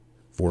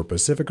For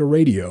Pacifica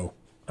Radio,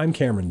 I'm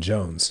Cameron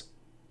Jones.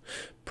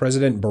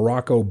 President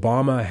Barack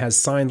Obama has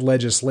signed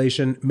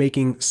legislation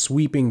making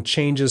sweeping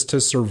changes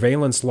to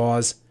surveillance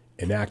laws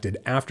enacted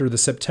after the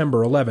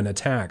September 11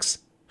 attacks.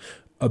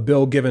 A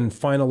bill given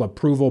final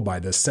approval by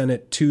the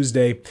Senate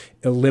Tuesday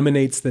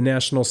eliminates the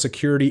National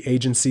Security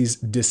Agency's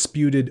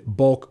disputed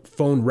bulk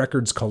phone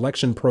records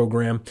collection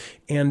program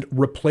and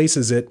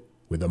replaces it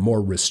with a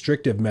more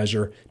restrictive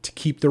measure to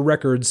keep the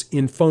records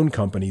in phone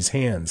companies'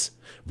 hands.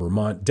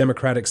 Vermont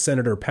Democratic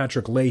Senator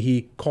Patrick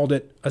Leahy called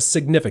it a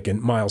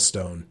significant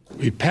milestone.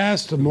 We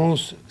passed the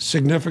most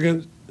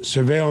significant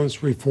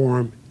surveillance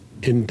reform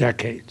in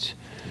decades.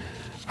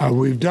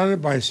 We've done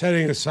it by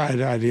setting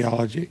aside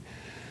ideology,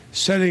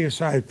 setting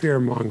aside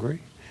fear-mongering,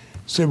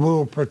 said we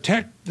will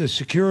protect the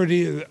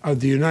security of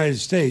the United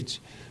States,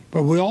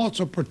 but we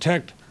also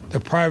protect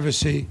the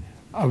privacy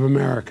of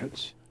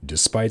Americans.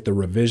 Despite the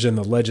revision,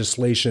 the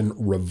legislation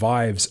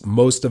revives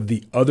most of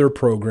the other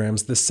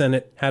programs the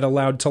Senate had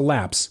allowed to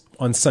lapse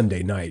on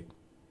Sunday night.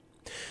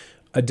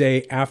 A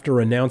day after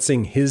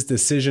announcing his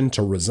decision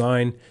to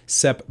resign,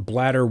 Sepp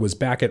Blatter was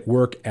back at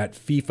work at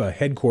FIFA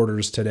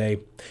headquarters today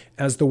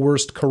as the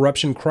worst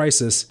corruption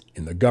crisis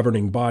in the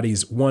governing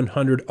body's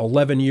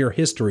 111-year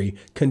history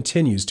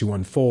continues to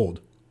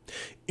unfold.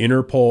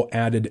 Interpol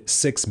added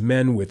 6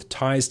 men with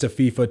ties to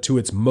FIFA to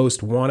its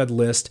most wanted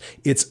list.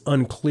 It's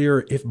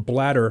unclear if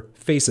Blatter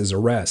faces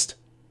arrest.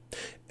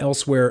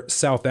 Elsewhere,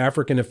 South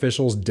African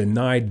officials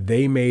denied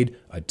they made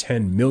a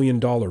 $10 million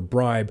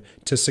bribe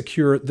to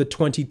secure the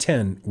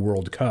 2010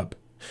 World Cup.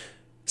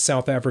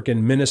 South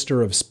African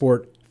Minister of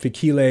Sport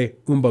Fikile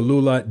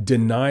Mbalula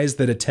denies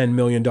that a $10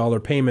 million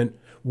payment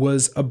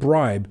was a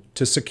bribe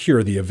to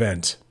secure the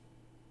event.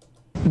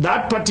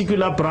 That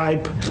particular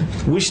bribe,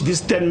 which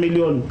this 10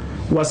 million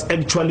was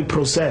actually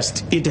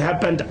processed, it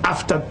happened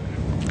after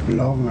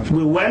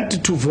we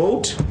went to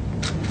vote.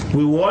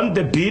 We won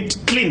the bid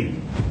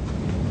clean.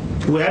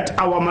 We had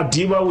our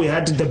Madiba, we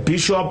had the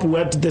bishop, we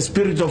had the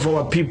spirit of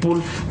our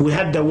people, we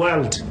had the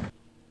world.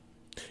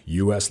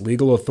 U.S.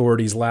 legal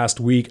authorities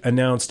last week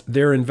announced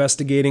they're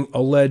investigating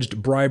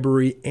alleged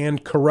bribery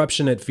and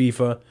corruption at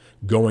FIFA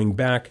going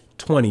back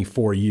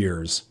 24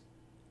 years.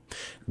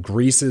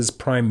 Greece's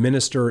prime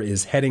minister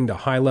is heading to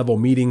high-level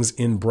meetings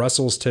in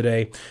Brussels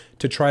today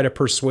to try to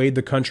persuade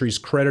the country's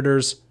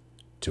creditors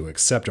to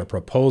accept a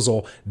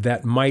proposal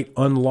that might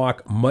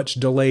unlock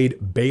much-delayed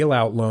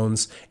bailout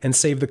loans and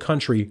save the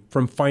country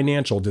from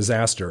financial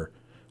disaster.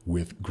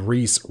 With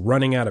Greece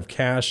running out of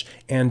cash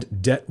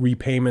and debt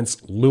repayments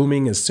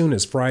looming as soon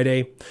as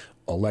Friday,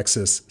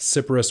 Alexis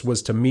Tsipras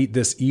was to meet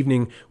this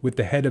evening with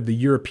the head of the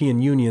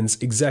European Union's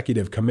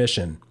Executive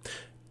Commission.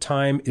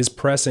 Time is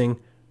pressing.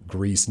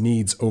 Greece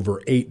needs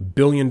over $8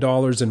 billion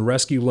in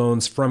rescue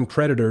loans from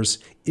creditors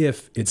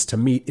if it's to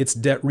meet its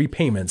debt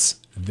repayments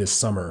this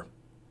summer.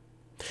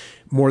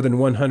 More than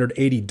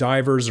 180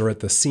 divers are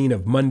at the scene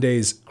of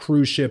Monday's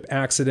cruise ship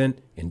accident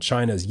in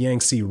China's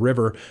Yangtze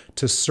River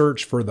to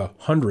search for the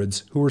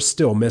hundreds who are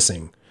still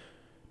missing.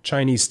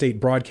 Chinese state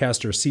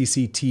broadcaster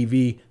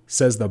CCTV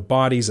says the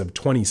bodies of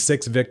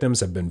 26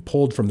 victims have been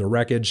pulled from the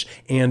wreckage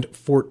and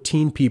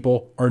 14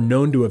 people are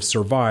known to have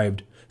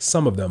survived,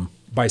 some of them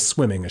by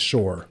swimming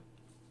ashore.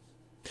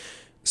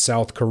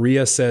 South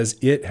Korea says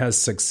it has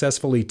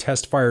successfully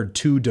test-fired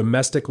 2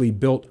 domestically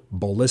built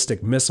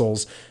ballistic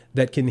missiles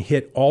that can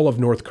hit all of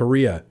North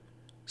Korea.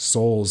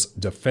 Seoul's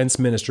defense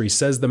ministry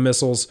says the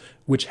missiles,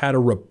 which had a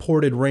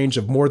reported range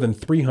of more than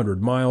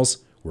 300 miles,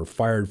 were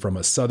fired from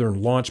a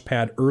southern launch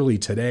pad early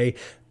today.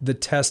 The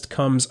test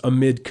comes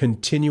amid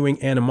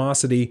continuing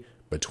animosity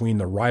between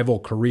the rival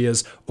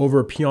Koreas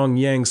over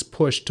Pyongyang's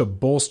push to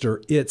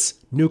bolster its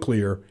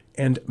nuclear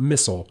and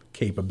missile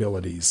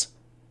capabilities.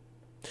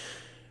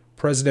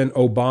 President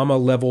Obama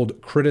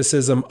leveled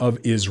criticism of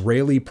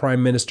Israeli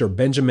Prime Minister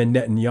Benjamin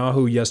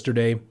Netanyahu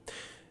yesterday.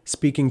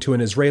 Speaking to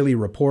an Israeli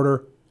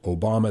reporter,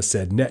 Obama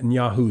said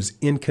Netanyahu's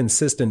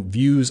inconsistent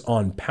views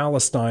on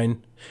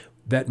Palestine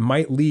that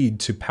might lead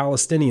to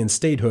Palestinian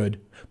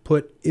statehood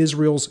put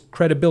Israel's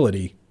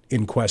credibility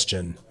in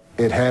question.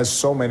 It has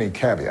so many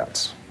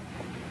caveats,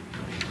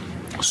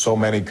 so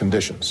many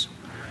conditions,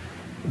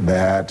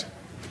 that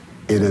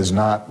it is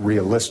not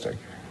realistic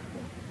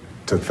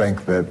to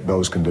think that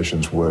those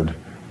conditions would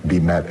be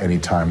met any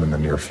time in the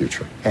near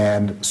future.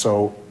 And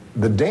so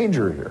the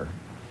danger here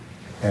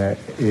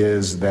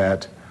is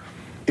that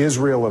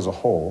Israel as a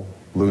whole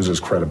loses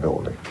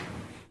credibility.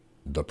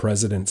 The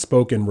president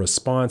spoke in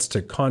response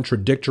to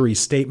contradictory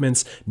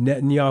statements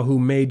Netanyahu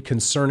made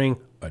concerning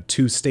a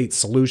 2-state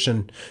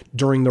solution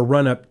during the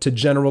run-up to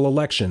general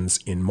elections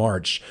in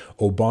March.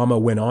 Obama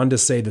went on to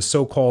say the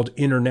so-called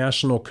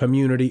international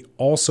community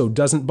also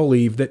doesn't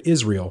believe that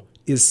Israel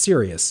is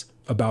serious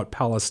about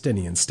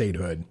Palestinian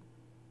statehood.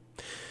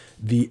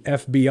 The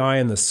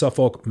FBI and the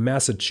Suffolk,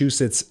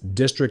 Massachusetts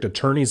District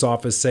Attorney's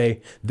Office say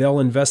they'll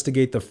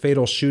investigate the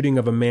fatal shooting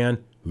of a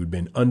man who'd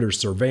been under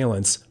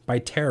surveillance by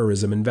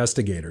terrorism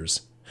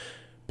investigators.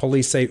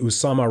 Police say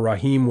Usama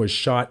Rahim was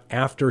shot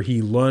after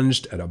he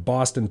lunged at a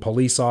Boston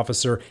police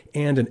officer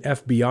and an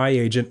FBI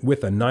agent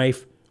with a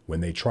knife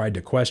when they tried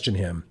to question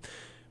him.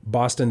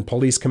 Boston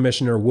Police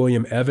Commissioner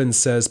William Evans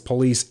says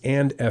police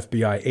and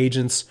FBI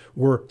agents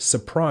were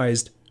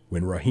surprised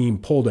when Rahim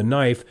pulled a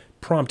knife,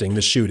 prompting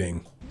the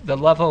shooting. The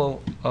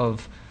level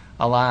of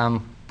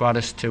alarm brought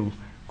us to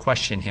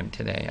question him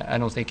today. I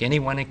don't think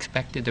anyone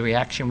expected the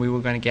reaction we were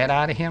going to get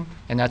out of him,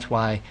 and that's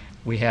why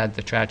we had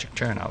the tragic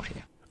turnout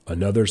here.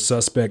 Another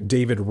suspect,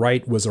 David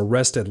Wright, was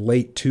arrested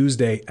late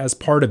Tuesday as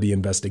part of the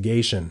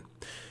investigation.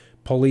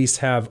 Police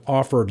have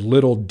offered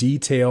little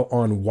detail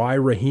on why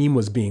Rahim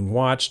was being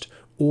watched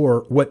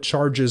or what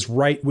charges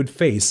Wright would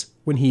face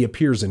when he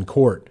appears in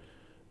court.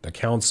 The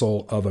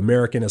Council of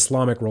American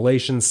Islamic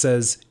Relations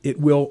says it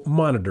will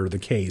monitor the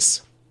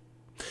case.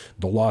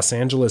 The Los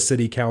Angeles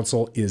City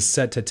Council is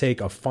set to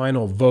take a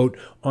final vote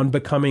on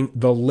becoming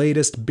the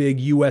latest big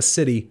U.S.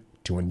 city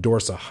to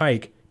endorse a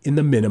hike in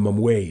the minimum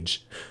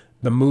wage.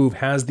 The move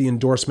has the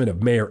endorsement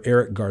of Mayor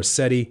Eric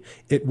Garcetti.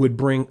 It would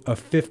bring a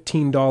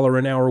 $15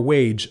 an hour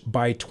wage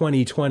by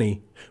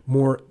 2020,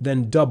 more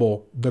than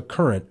double the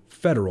current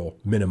federal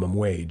minimum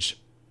wage.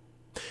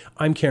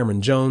 I'm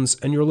Cameron Jones,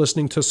 and you're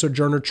listening to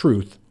Sojourner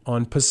Truth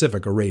on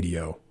Pacifica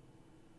Radio.